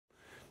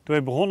Toen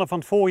we begonnen van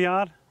het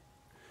voorjaar,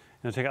 en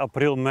dan zeg ik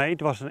april, mei,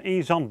 het was een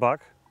één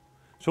zandbak.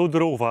 Zo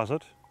droog was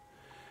het.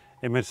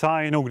 En met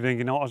zaaien ook denk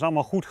ik, nou als het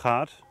allemaal goed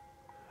gaat,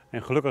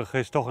 en gelukkig is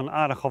het toch een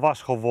aardig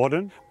gewas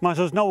geworden. Maar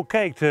zoals je nou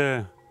kijkt,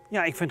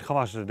 ja, ik vind het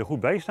gewas er goed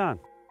bij staan.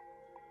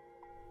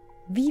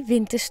 Wie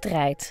wint de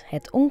strijd,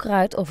 het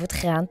onkruid of het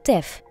graan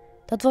Teff?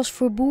 Dat was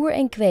voor boer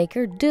en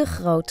kweker de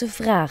grote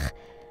vraag.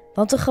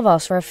 Want een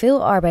gewas waar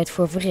veel arbeid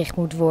voor verricht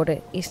moet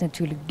worden is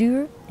natuurlijk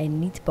duur en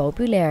niet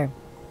populair.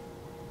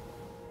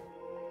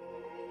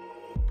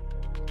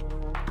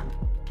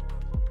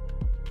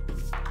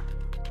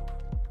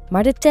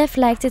 Maar de Teff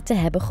lijkt het te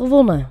hebben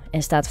gewonnen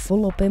en staat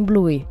volop in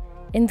bloei.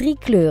 In 3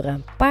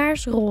 kleuren,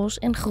 paars, roze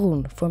en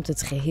groen, vormt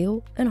het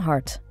geheel een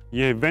hart.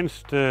 Je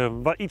wenst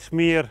wat iets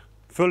meer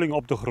vulling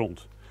op de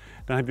grond.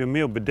 Dan heb je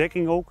meer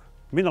bedekking ook,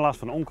 minder last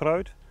van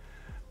onkruid.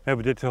 We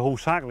hebben dit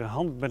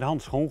hoofdzakelijk met de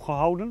hand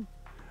schoongehouden,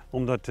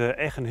 omdat het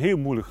eggen heel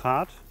moeilijk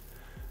gaat.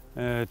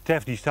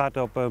 Teff die staat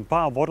op een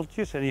paar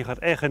worteltjes en je gaat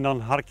eggen en dan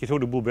hark je zo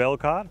de boel bij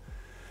elkaar.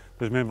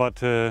 Dus met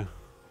wat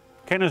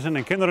kennissen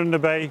en kinderen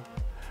erbij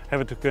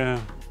hebben we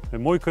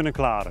het mooi kunnen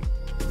klaren.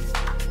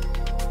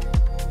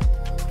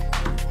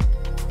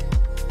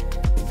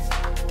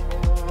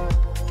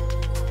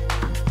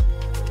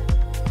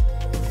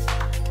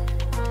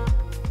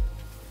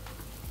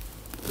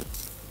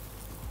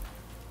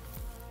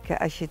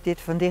 Als je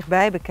dit van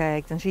dichtbij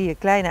bekijkt, dan zie je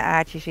kleine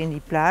aardjes in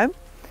die pluim.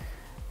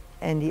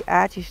 En die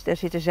aardjes, daar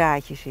zitten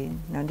zaadjes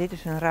in. Nou, dit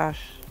is een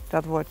ras,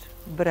 dat wordt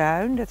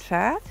bruin, dat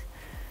zaad.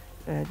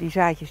 Die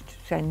zaadjes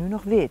zijn nu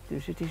nog wit,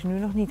 dus het is nu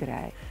nog niet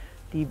rijp.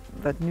 Die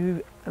wat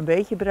nu een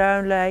beetje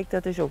bruin lijkt,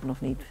 dat is ook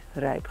nog niet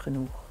rijp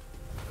genoeg.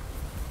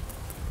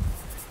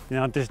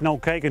 Ja, het is nou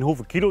kijken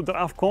hoeveel kilo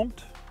eraf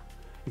komt.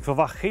 Ik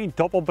verwacht geen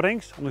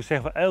topopbrengst, omdat ik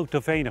zeg we elk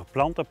te weinig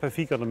planten per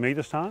vierkante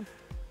meter staan.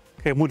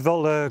 Kijk, je moet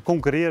wel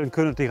concurreren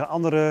kunnen tegen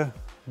andere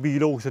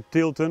biologische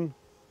teelten.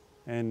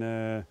 En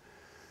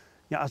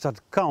ja, als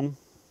dat kan,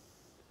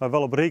 maar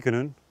wel op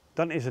rekenen,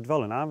 dan is het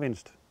wel een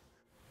aanwinst.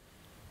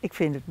 Ik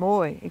vind het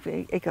mooi.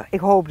 Ik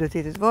hoop dat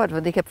dit het wordt,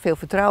 want ik heb veel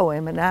vertrouwen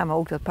in met name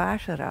ook dat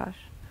paarse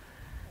ras.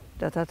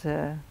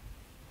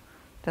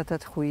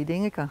 Dat goede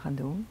dingen kan gaan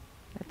doen.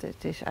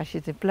 Het is, als je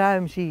het in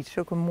pluim ziet,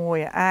 zulke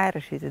mooie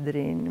aren zitten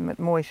erin, met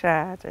mooi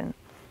zaad. En,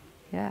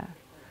 ja.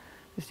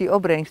 Dus die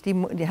opbrengst,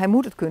 hij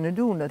moet het kunnen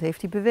doen, dat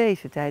heeft hij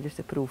bewezen tijdens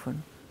de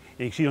proeven.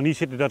 Ik zie nog niet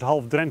zitten dat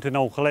half Drenthe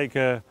nou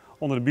gelijk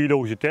onder de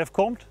biologische Teff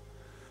komt.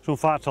 Zo'n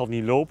vaart zal het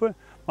niet lopen,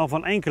 maar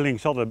van enkeling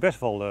zal het best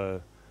wel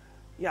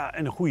ja,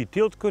 een goede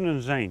teelt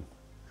kunnen zijn.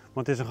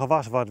 Want het is een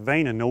gewas wat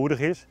weinig nodig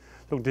is.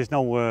 Dus het is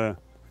nou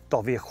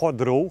toch weer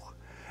goddroog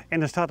en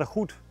dan staat er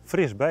goed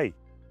fris bij.